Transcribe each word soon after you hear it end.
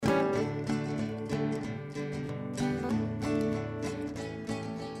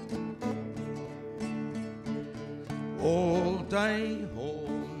day or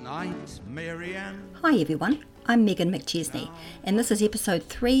night, Marianne. Hi everyone, I'm Megan McChesney, and this is episode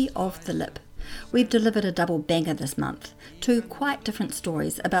 3 of The Lip. We've delivered a double banger this month, 2 quite different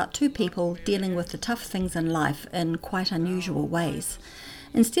stories about 2 people dealing with the tough things in life in quite unusual ways.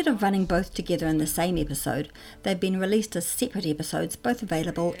 Instead of running both together in the same episode, they've been released as separate episodes, both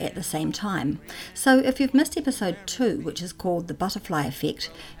available at the same time. So if you've missed episode 2, which is called The Butterfly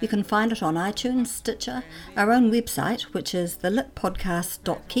Effect, you can find it on iTunes, Stitcher, our own website, which is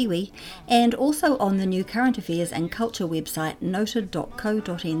thelippodcast.kiwi, and also on the new current affairs and culture website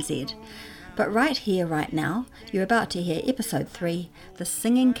noted.co.nz. But right here, right now, you're about to hear episode 3, The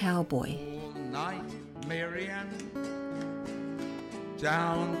Singing Cowboy. All night, Marianne.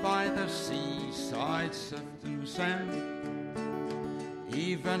 Down by the seaside, sifting sand.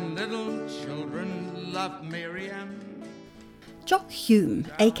 Even little children love Marianne. Jock Hume,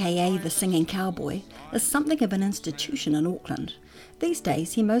 aka the Singing Cowboy, is something of an institution in Auckland. These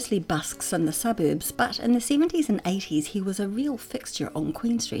days he mostly busks in the suburbs, but in the 70s and 80s he was a real fixture on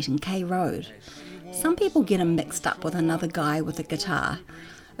Queen Street and K Road. Some people get him mixed up with another guy with a guitar.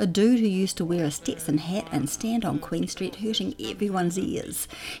 A dude who used to wear a Stetson hat and stand on Queen Street hurting everyone's ears.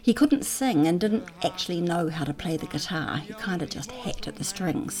 He couldn't sing and didn't actually know how to play the guitar. He kind of just hacked at the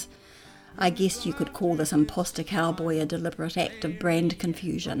strings. I guess you could call this imposter cowboy a deliberate act of brand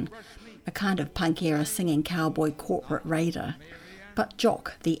confusion, a kind of punk-era singing cowboy corporate raider. But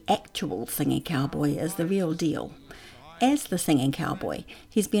Jock, the actual singing cowboy, is the real deal. As the singing cowboy,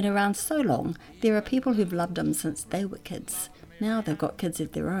 he's been around so long, there are people who've loved him since they were kids. Now they've got kids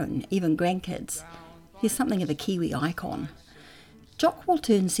of their own, even grandkids. He's something of a Kiwi icon. Jock will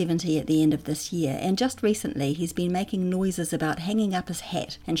turn 70 at the end of this year, and just recently he's been making noises about hanging up his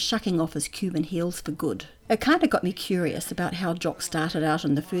hat and shucking off his Cuban heels for good. It kind of got me curious about how Jock started out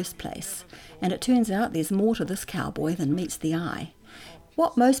in the first place, and it turns out there's more to this cowboy than meets the eye.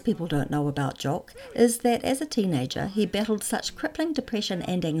 What most people don't know about Jock is that as a teenager he battled such crippling depression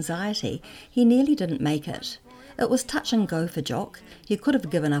and anxiety he nearly didn't make it. It was touch and go for Jock. He could have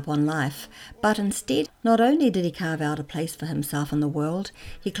given up on life, but instead, not only did he carve out a place for himself in the world,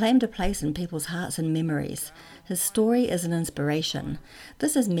 he claimed a place in people's hearts and memories. His story is an inspiration.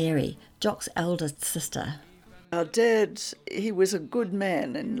 This is Mary, Jock's eldest sister. Our dad, he was a good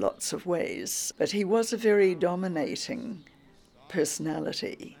man in lots of ways, but he was a very dominating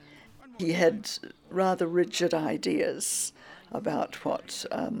personality. He had rather rigid ideas about what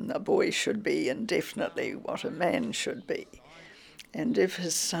a boy should be and definitely what a man should be. And if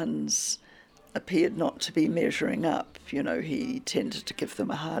his sons appeared not to be measuring up, he tended to give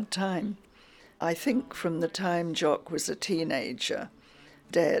them a hard time. I think from the time Jock was a teenager,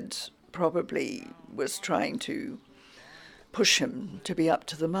 Dad probably was trying to push him to be up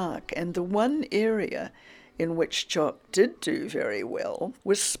to the mark. And the one area in which Jock did do very well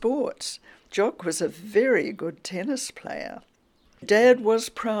was sport. Jock was a very good tennis player. Dad was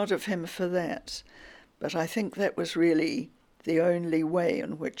proud of him for that, but I think that was really the only way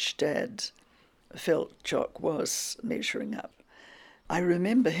in which Dad felt Jock was measuring up. I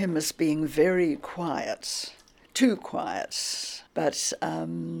remember him as being very quiet, too quiet, but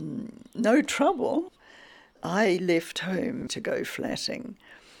no trouble. I left home to go flatting,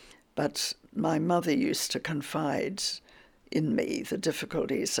 but my mother used to confide in me the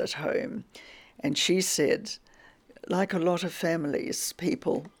difficulties at home, and she said, like a lot of families,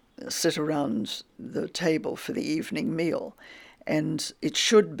 people sit around the table for the evening meal, and it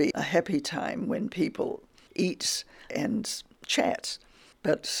should be a happy time when people eat and chat.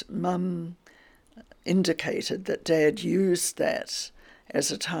 But Mum indicated that Dad used that as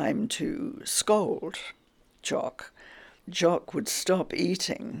a time to scold Jock. Jock would stop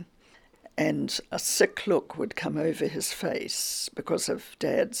eating and a sick look would come over his face because of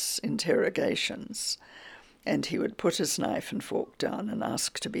Dad's interrogations. And he would put his knife and fork down and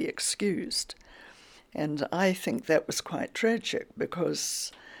ask to be excused. And I think that was quite tragic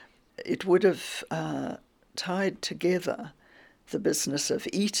because it would have tied together the business of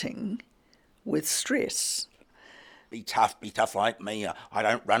eating with stress. Be tough like me. I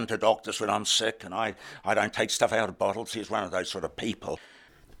don't run to doctors when I'm sick, and I don't take stuff out of bottles. He's one of those sort of people.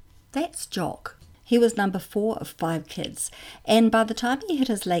 That's Jock. He was number 4 of 5 kids, and by the time he hit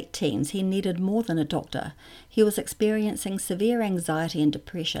his late teens, he needed more than a doctor. He was experiencing severe anxiety and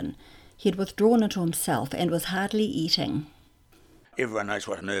depression. He had withdrawn into himself and was hardly eating. Everyone knows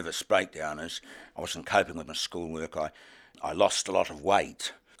what a nervous breakdown is. I wasn't coping with my schoolwork. I lost a lot of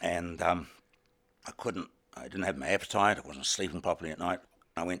weight, and I didn't have my appetite. I wasn't sleeping properly at night.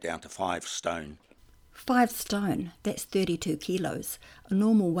 I went down to 5 stone. 5 stone, that's 32 kilos, a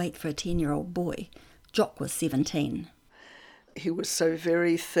normal weight for a 10-year-old boy. Jock was 17. He was so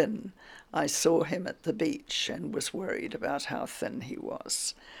very thin. I saw him at the beach and was worried about how thin he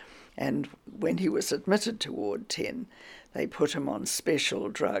was. And when he was admitted to Ward 10, they put him on special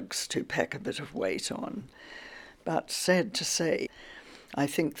drugs to pack a bit of weight on. But sad to say, I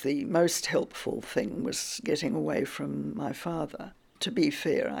think the most helpful thing was getting away from my father. To be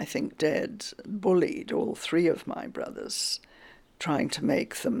fair, I think Dad bullied all three of my brothers, trying to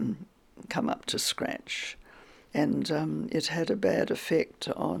make them come up to scratch. And it had a bad effect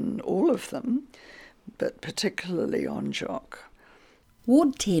on all of them, but particularly on Jock.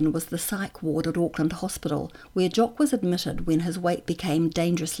 Ward 10 was the psych ward at Auckland Hospital, where Jock was admitted when his weight became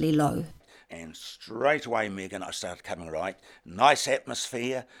dangerously low. And straight away, Megan, I started coming right. Nice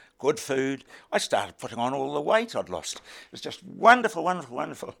atmosphere, good food. I started putting on all the weight I'd lost. It was just wonderful, wonderful,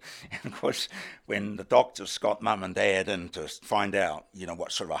 wonderful. And of course, when the doctors got Mum and Dad in to find out,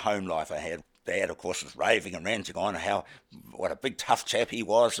 what sort of a home life I had, Dad, of course, was raving and ranting on what a big tough chap he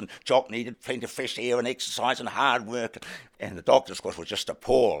was, and Jock needed plenty of fresh air and exercise and hard work. And the doctors, of course, were just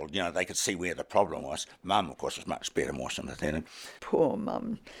appalled. They could see where the problem was. Mum, of course, was much better, more sympathetic. Poor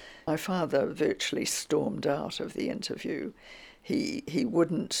Mum. My father virtually stormed out of the interview. He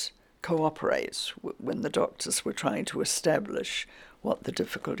wouldn't cooperate when the doctors were trying to establish what the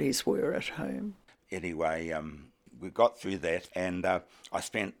difficulties were at home. Anyway, we got through that, and I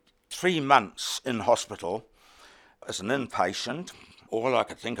spent 3 months in hospital as an inpatient. All I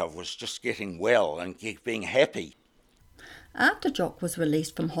could think of was just getting well and being happy. After Jock was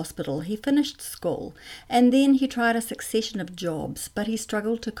released from hospital, he finished school, and then he tried a succession of jobs, but he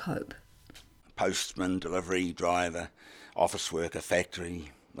struggled to cope. Postman, delivery driver, office worker,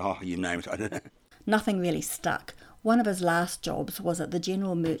 factory, you name it, I don't know. Nothing really stuck. One of his last jobs was at the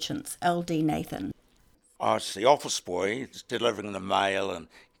General Merchants, L.D. Nathan. I was the office boy, delivering the mail and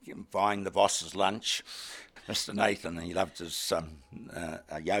buying the boss's lunch. Mr. Nathan, he loved his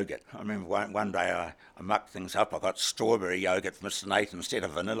yoghurt. I remember one day I mucked things up. I got strawberry yoghurt from Mr. Nathan instead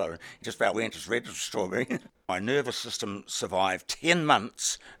of vanilla. He just about went as red as strawberry. My nervous system survived 10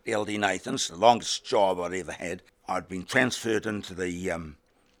 months at LD Nathan's, the longest job I'd ever had. I'd been transferred into the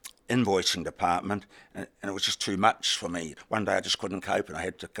invoicing department, and it was just too much for me. One day I just couldn't cope, and I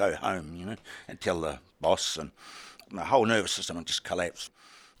had to go home, and tell the boss, and my whole nervous system had just collapsed.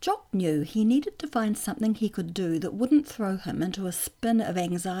 Jock knew he needed to find something he could do that wouldn't throw him into a spin of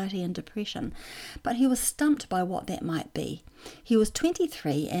anxiety and depression, but he was stumped by what that might be. He was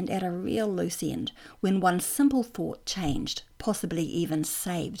 23 and at a real loose end when one simple thought changed, possibly even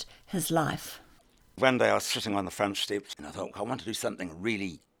saved, his life. One day I was sitting on the front steps and I thought, I want to do something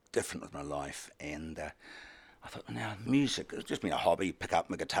really different with my life, and I thought, now music, it's just been a hobby, pick up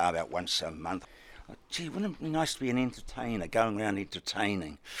my guitar about once a month. Gee, wouldn't it be nice to be an entertainer, going around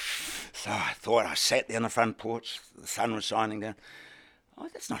entertaining? So I sat there on the front porch, the sun was shining down. Oh,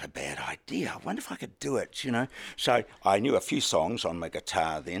 that's not a bad idea. I wonder if I could do it, So I knew a few songs on my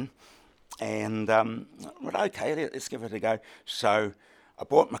guitar then, and I went, okay, let's give it a go. So I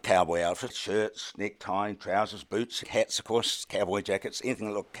bought my cowboy outfit, shirts, necktie, trousers, boots, hats, of course, cowboy jackets, anything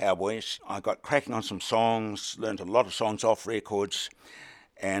that looked cowboyish. I got cracking on some songs, learned a lot of songs off records,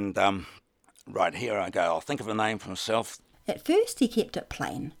 and right here I go, I'll think of a name for myself. At first he kept it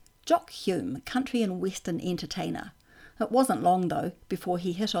plain. Jock Hume, country and western entertainer. It wasn't long, though, before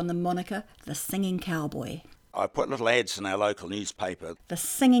he hit on the moniker The Singing Cowboy. I put little ads in our local newspaper. The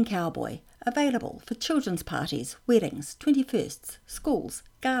Singing Cowboy, available for children's parties, weddings, 21sts, schools,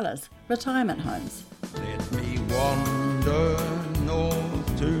 galas, retirement homes. Let me wander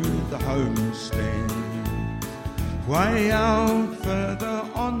north to the homestead, way out further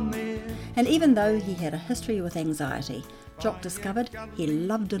on there. And even though he had a history with anxiety, Jock discovered he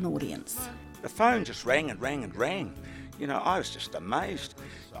loved an audience. The phone just rang and rang and rang. I was just amazed.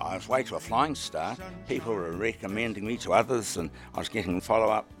 I was way to a flying start. People were recommending me to others, and I was getting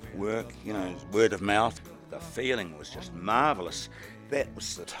follow-up work, word of mouth. The feeling was just marvellous. That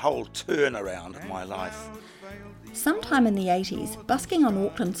was the whole turnaround of my life. Sometime in the 80s, busking on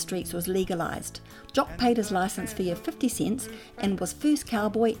Auckland streets was legalised. Jock paid his licence fee of 50 cents and was first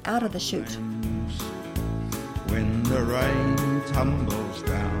cowboy out of the chute. When the rain tumbles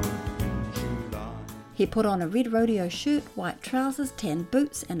down in July. He put on a red rodeo shirt, white trousers, tan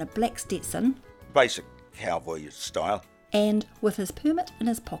boots and a black Stetson. Basic cowboy style. And with his permit in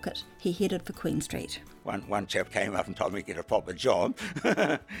his pocket, he headed for Queen Street. One chap came up and told me to get a proper job.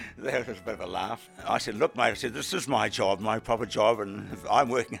 That was a bit of a laugh. I said, look, mate, this is my job, my proper job, and I'm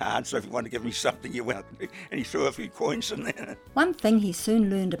working hard, so if you want to give me something, you're welcome to. And he threw a few coins in there. One thing he soon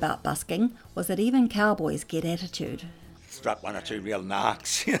learned about busking was that even cowboys get attitude. struck one or two real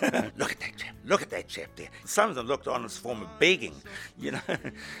narcs. Look at that chap there. Some of them looked on as a form of begging, you know.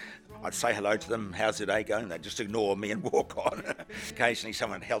 I'd say hello to them, how's your day going? They'd just ignore me and walk on. Occasionally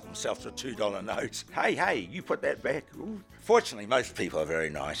someone would help himself to a $2 note. Hey, you put that back. Ooh. Fortunately, most people are very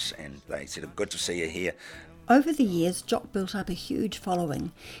nice and they said, good to see you here. Over the years, Jock built up a huge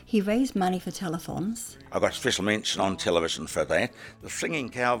following. He raised money for telethons. I got special mention on television for that. The Singing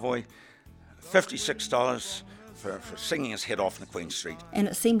Cowboy, $56 for singing his head off in Queen Street. And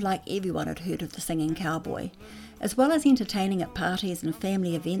it seemed like everyone had heard of the Singing Cowboy. As well as entertaining at parties and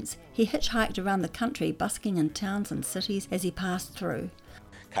family events, he hitchhiked around the country, busking in towns and cities as he passed through.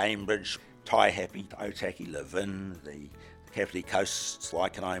 Cambridge, Taihape, Otaki, Levin, the Kapiti Coast,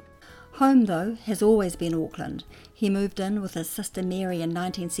 Laikanai. Home, though, has always been Auckland. He moved in with his sister Mary in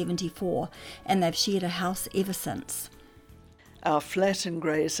 1974, and they've shared a house ever since. Our flat in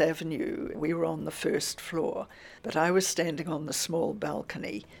Grays Avenue, we were on the first floor, but I was standing on the small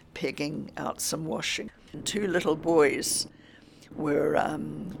balcony pegging out some washing. And two little boys were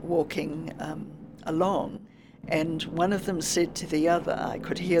walking along, and one of them said to the other, I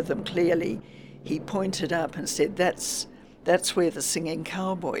could hear them clearly, he pointed up and said, that's where the Singing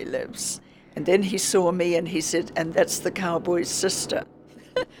Cowboy lives. And then he saw me and he said, and that's the cowboy's sister.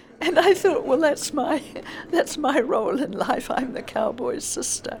 And I thought, well, that's my role in life. I'm the cowboy's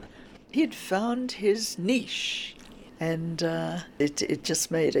sister. He'd found his niche, and it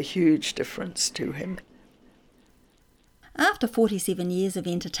just made a huge difference to him. After 47 years of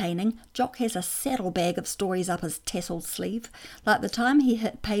entertaining, Jock has a saddlebag of stories up his tasseled sleeve, like the time he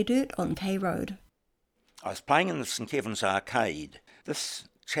hit pay dirt on K Road. I was playing in the St Kevin's Arcade. This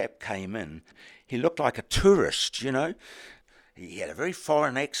chap came in. He looked like a tourist, you know. He had a very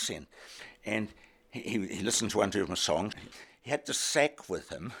foreign accent, and he listened to one or two of my songs. He had the sack with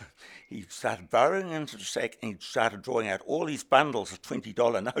him. He started burrowing into the sack and he started drawing out all these bundles of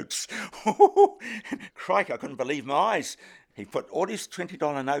 $20 notes. Crikey, I couldn't believe my eyes. He put all these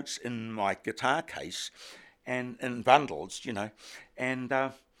 $20 notes in my guitar case and in bundles, you know, and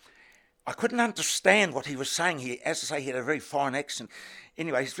I couldn't understand what he was saying. As I say, he had a very foreign accent.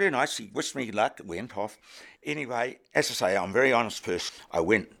 Anyway, he's very nice. He wished me luck. It went off. Anyway, as I say, I'm a very honest person. I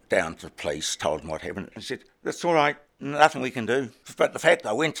went down to the police, told them what happened, and said, that's all right, nothing we can do. But the fact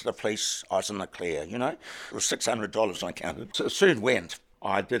I went to the police, I was in the clear, you know. It was $600 I counted. So it soon went.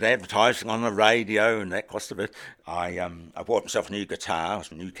 I did advertising on the radio, and that cost a bit. I bought myself a new guitar. It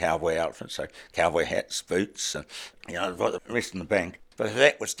was a new cowboy outfit, so cowboy hats, boots, and, you know, I've got the rest in the bank. But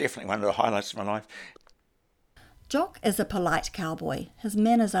that was definitely one of the highlights of my life. Jock is a polite cowboy. His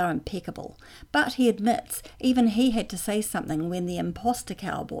manners are impeccable. But he admits even he had to say something when the imposter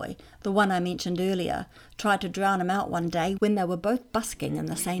cowboy, the one I mentioned earlier, tried to drown him out one day when they were both busking in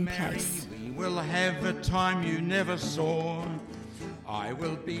the same place. We will have a time you never saw. I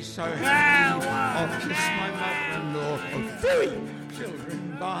will be so happy. I'll kiss my mother-in-law. Oh, phooey!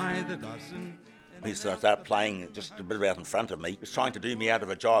 Children by the dozen. He started playing just a bit about in front of me. He was trying to do me out of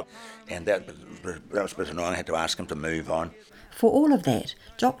a job, and that was a bit annoying. I had to ask him to move on. For all of that,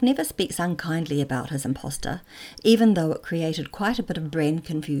 Jock never speaks unkindly about his imposter, even though it created quite a bit of brand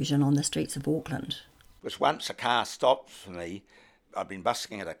confusion on the streets of Auckland. Because once a car stopped for me, I'd been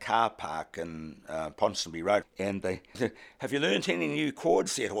busking at a car park in Ponsonby Road, and they said, have you learnt any new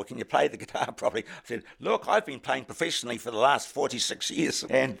chords yet, or can you play the guitar properly? I said, look, I've been playing professionally for the last 46 years.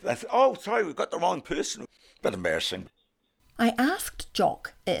 And they said, oh, sorry, we've got the wrong person. Bit embarrassing. I asked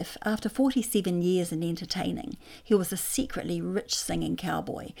Jock if, after 47 years in entertaining, he was a secretly rich singing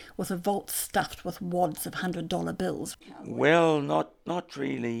cowboy with a vault stuffed with wads of $100 bills. Well, not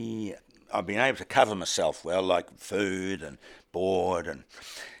really. I've been able to cover myself well, like food and board,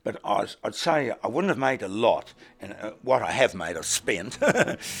 but I'd say I wouldn't have made a lot, and what I have made I've spent.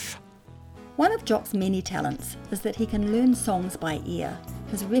 One of Jock's many talents is that he can learn songs by ear.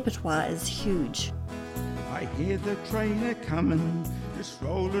 His repertoire is huge. I hear the train a-comin', just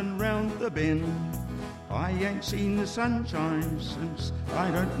rollin' round the bend. I ain't seen the sunshine since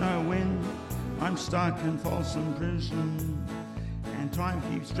I don't know when. I'm stuck in Folsom Prison, and time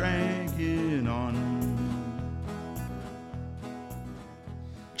keeps dragging on.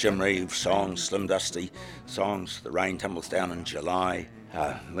 Jim Reeves songs, Slim Dusty songs, The Rain Tumbles Down in July,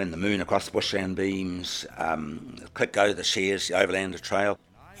 When the Moon Across the Bushland Beams, Click Go the Shares, The Overlander Trail.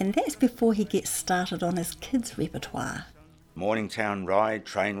 And that's before he gets started on his kids' repertoire. Morningtown Ride,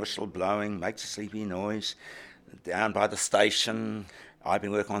 Train Whistle Blowing, Makes a Sleepy Noise, Down by the Station, I've Been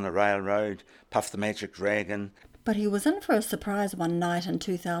Working on the Railroad, Puff the Magic Dragon. But he was in for a surprise one night in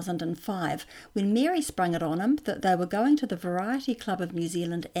 2005 when Mary sprung it on him that they were going to the Variety Club of New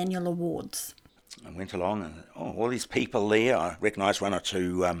Zealand annual awards. I went along and all these people there. I recognised one or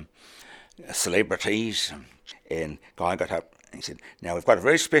two celebrities. And guy got up and he said, "Now we've got a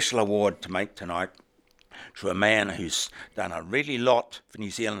very special award to make tonight to a man who's done a really lot for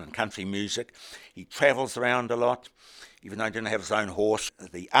New Zealand country music. He travels around a lot, even though he didn't have his own horse.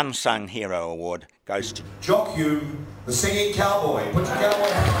 The Unsung Hero Award goes to Jock Hume, the singing cowboy. Put your cowboy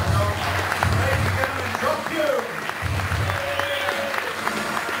hat on. Ladies and gentlemen, Jock Hume.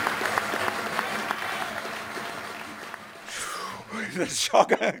 the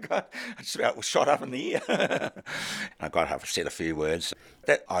shock. I just about was shot up in the ear. I got up and said a few words.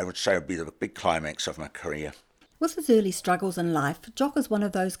 That, I would say, would be the big climax of my career. With his early struggles in life, Jock is one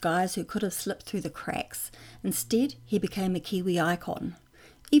of those guys who could have slipped through the cracks. Instead, he became a Kiwi icon.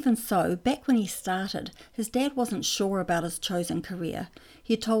 Even so, back when he started, his dad wasn't sure about his chosen career.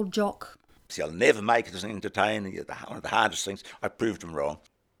 He told Jock, "See, I'll never make it as an entertainer. One of the hardest things." I proved him wrong.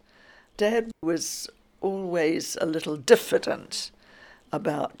 Dad was always a little diffident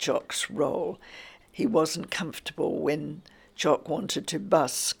about Jock's role. He wasn't comfortable when Jock wanted to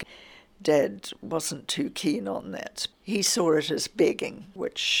busk. Dad wasn't too keen on that. He saw it as begging,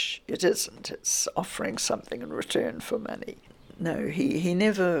 which it isn't. It's offering something in return for money. No, he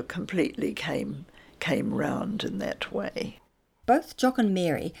never completely came round in that way. Both Jock and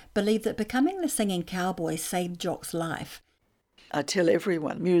Mary believe that becoming the singing cowboy saved Jock's life. I tell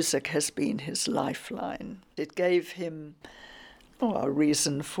everyone, music has been his lifeline. It gave him a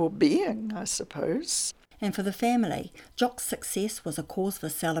reason for being, I suppose. And for the family, Jock's success was a cause for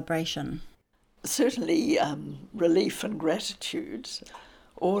celebration. Certainly relief and gratitude.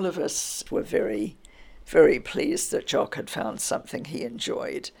 All of us were very, very pleased that Jock had found something he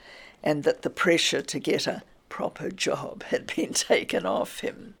enjoyed and that the pressure to get a proper job had been taken off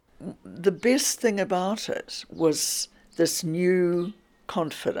him. The best thing about it was this new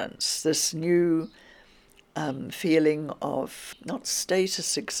confidence, this new feeling of not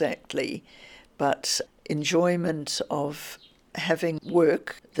status exactly, but enjoyment of having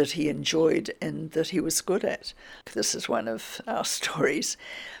work that he enjoyed and that he was good at. This is one of our stories.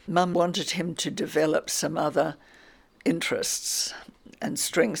 Mum wanted him to develop some other interests and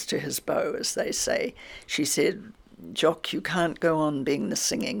strings to his bow, as they say. She said, "Jock, you can't go on being the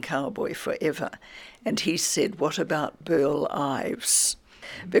singing cowboy forever." And he said, "What about Burl Ives?"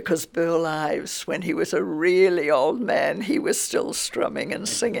 Because Burl Ives, when he was a really old man, he was still strumming and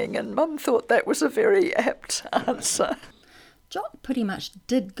singing, and Mum thought that was a very apt answer. Jock pretty much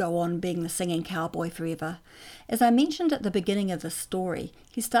did go on being the singing cowboy forever. As I mentioned at the beginning of this story,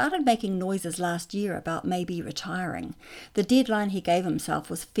 he started making noises last year about maybe retiring. The deadline he gave himself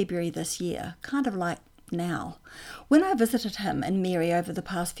was February this year, kind of like now. When I visited him and Mary over the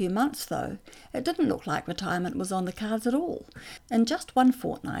past few months, though, it didn't look like retirement was on the cards at all. In just one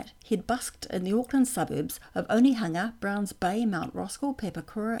fortnight, he'd busked in the Auckland suburbs of Onehunga, Browns Bay, Mount Roskill,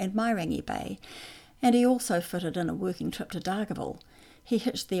 Pepakura and Mairangi Bay, and he also fitted in a working trip to Dargaville. He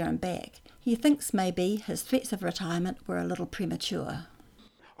hitched there and back. He thinks maybe his threats of retirement were a little premature.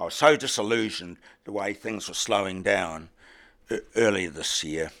 I was so disillusioned the way things were slowing down earlier this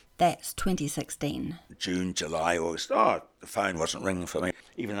year. That's 2016. June, July, August. The phone wasn't ringing for me.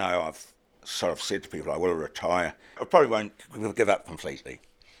 Even though I've sort of said to people I will retire, I probably won't give up completely.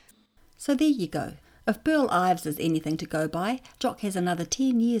 So there you go. If Burl Ives is anything to go by, Jock has another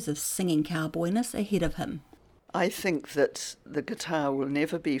 10 years of singing cowboyness ahead of him. I think that the guitar will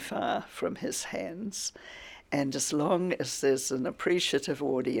never be far from his hands, and as long as there's an appreciative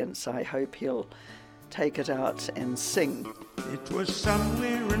audience, I hope he'll take it out and sing. It was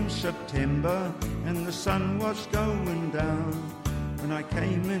somewhere in September and the sun was going down when I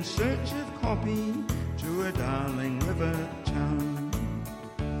came in search of copy to a Darling River town.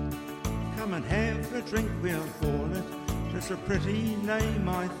 Come and have a drink, we'll call it. It's a pretty name,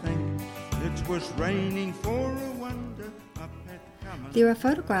 I think. It was raining for a wonder up at Cummins. There are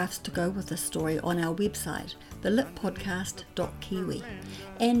photographs to go with this story on our website, thelippodcast.kiwi.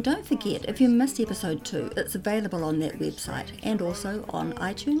 And don't forget, if you missed episode 2, it's available on that website and also on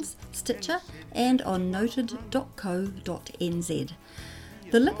iTunes, Stitcher and on noted.co.nz.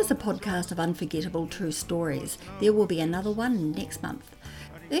 The Lip is a podcast of unforgettable true stories. There will be another one next month.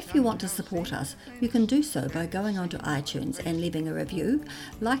 If you want to support us, you can do so by going onto iTunes and leaving a review,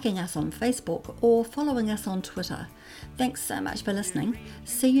 liking us on Facebook or following us on Twitter. Thanks so much for listening.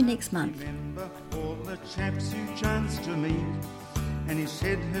 See you next month. Remember all the chaps you chanced to meet, and he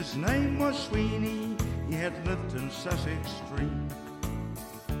said his name was Sweeney, he had lived in Sussex Street.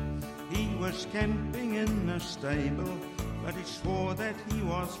 He was camping in a stable, but he swore that he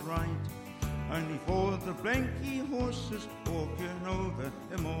was right, only for the blanky horses walking over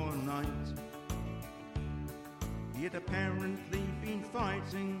him all night. He had apparently been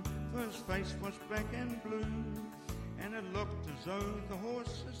fighting, for his face was black and blue, and it looked as though the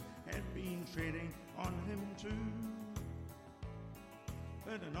horses had been treading on him too.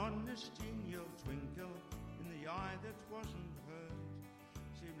 But an honest genial twinkle in the eye that wasn't hurt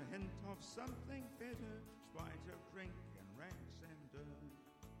seemed a hint of something better, spite of drink and rags and dirt.